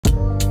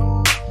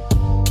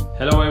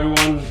Hello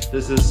everyone,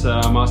 this is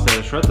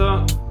Marcel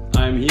Schroetter.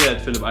 I'm here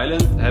at Phillip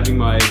Island having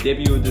my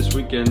debut this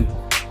weekend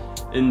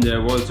in the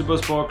World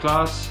Supersport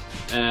class,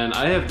 and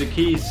I have the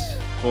keys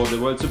for the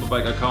World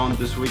Superbike account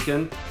this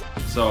weekend,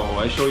 so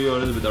I show you a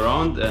little bit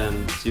around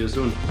and see you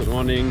soon. Good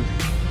morning.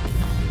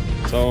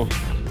 So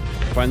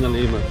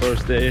finally my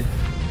first day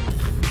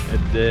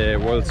at the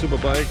World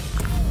Superbike,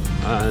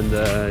 and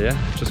yeah,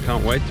 just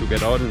can't wait to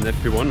get out in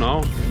FP1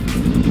 now.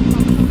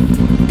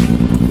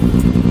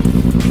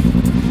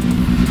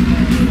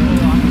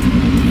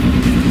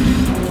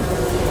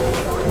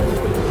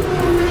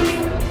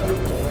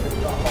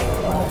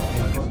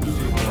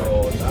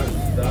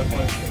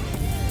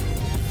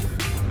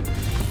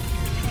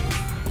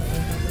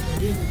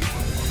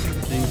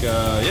 I think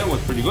yeah, it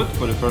was pretty good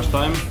for the first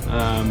time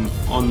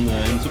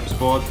in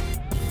Supersport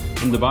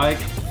on the bike,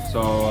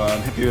 so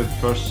I'm happy with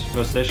the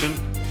first session.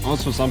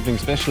 Also something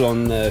special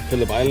on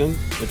Phillip Island,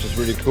 which is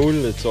really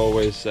cool. It's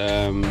always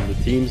the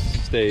teams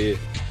stay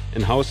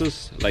in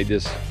houses like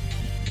this.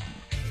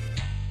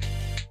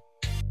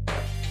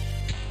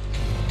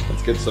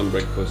 Let's get some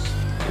breakfast,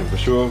 and for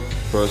sure,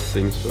 first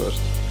things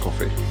first,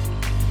 coffee.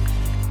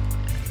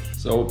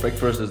 So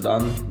breakfast is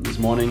done this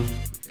morning.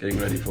 Getting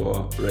ready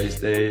for race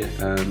day,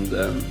 and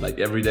like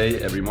every day,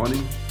 every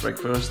morning,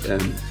 breakfast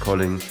and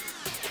calling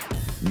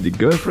the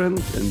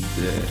girlfriend and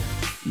the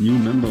new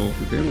member of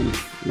the family.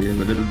 We have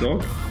a little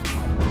dog.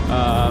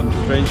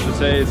 Strange to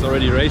say, it's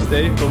already race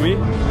day for me,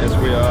 as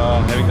we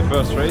are having the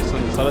first race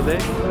on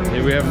Saturday.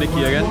 Here we have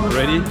Nicky again,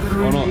 ready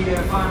or not?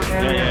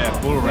 Yeah,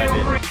 full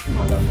ready.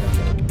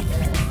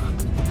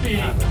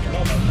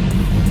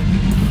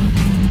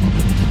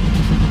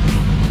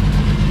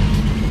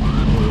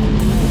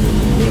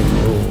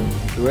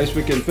 The race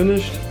weekend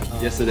finished.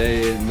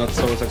 Yesterday not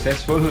so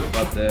successful,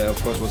 but of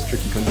course was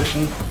tricky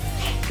condition.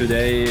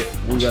 Today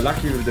we were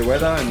lucky with the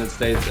weather and it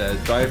stayed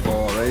dry for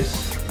our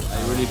race.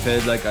 I really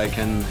felt like I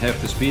can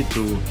have the speed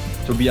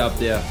to be up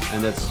there,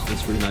 and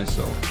that's really nice.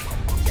 So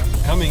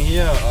coming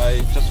here,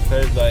 I just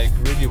felt like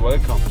really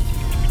welcome.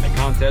 I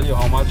can't tell you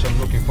how much I'm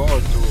looking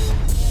forward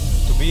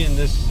to be in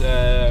this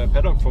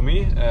paddock for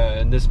me,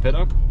 in this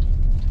paddock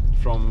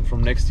from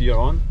next year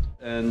on.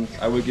 And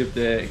I will give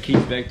the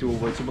keys back to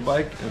World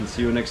Superbike and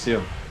see you next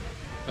year.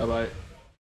 Bye bye.